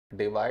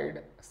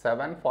Divide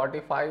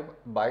 745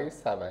 by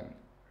 7.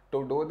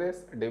 To do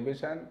this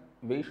division,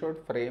 we should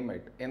frame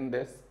it in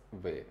this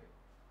way.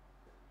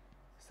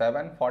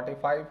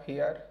 745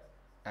 here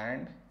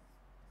and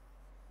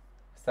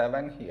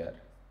 7 here.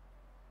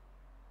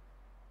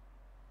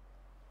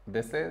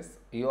 This is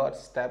your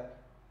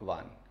step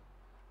 1.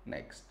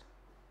 Next,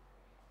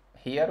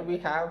 here we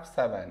have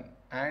 7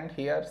 and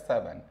here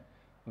 7.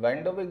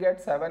 When do we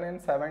get 7 in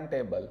 7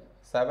 table?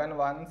 7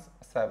 ones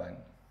 7.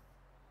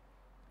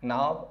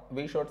 Now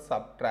we should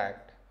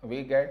subtract,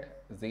 we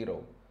get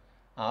 0.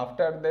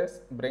 After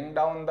this, bring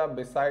down the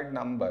beside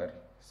number,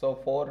 so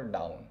 4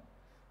 down.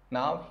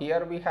 Now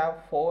here we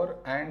have 4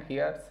 and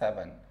here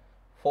 7.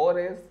 4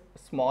 is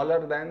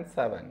smaller than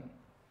 7.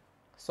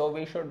 So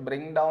we should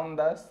bring down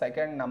the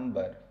second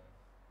number.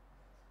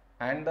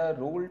 And the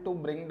rule to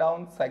bring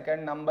down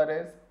second number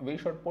is we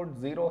should put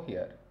 0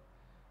 here.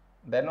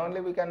 Then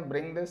only we can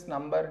bring this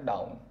number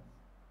down.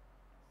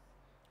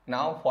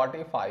 Now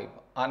 45.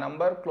 A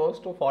number close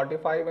to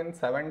 45 in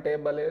 7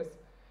 table is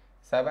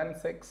 7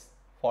 6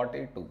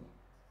 42.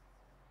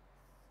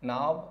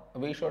 Now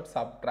we should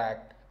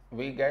subtract.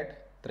 We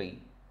get 3.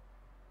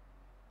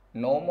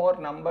 No more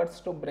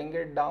numbers to bring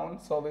it down,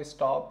 so we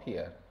stop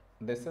here.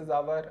 This is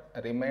our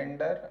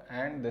remainder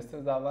and this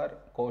is our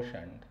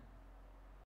quotient.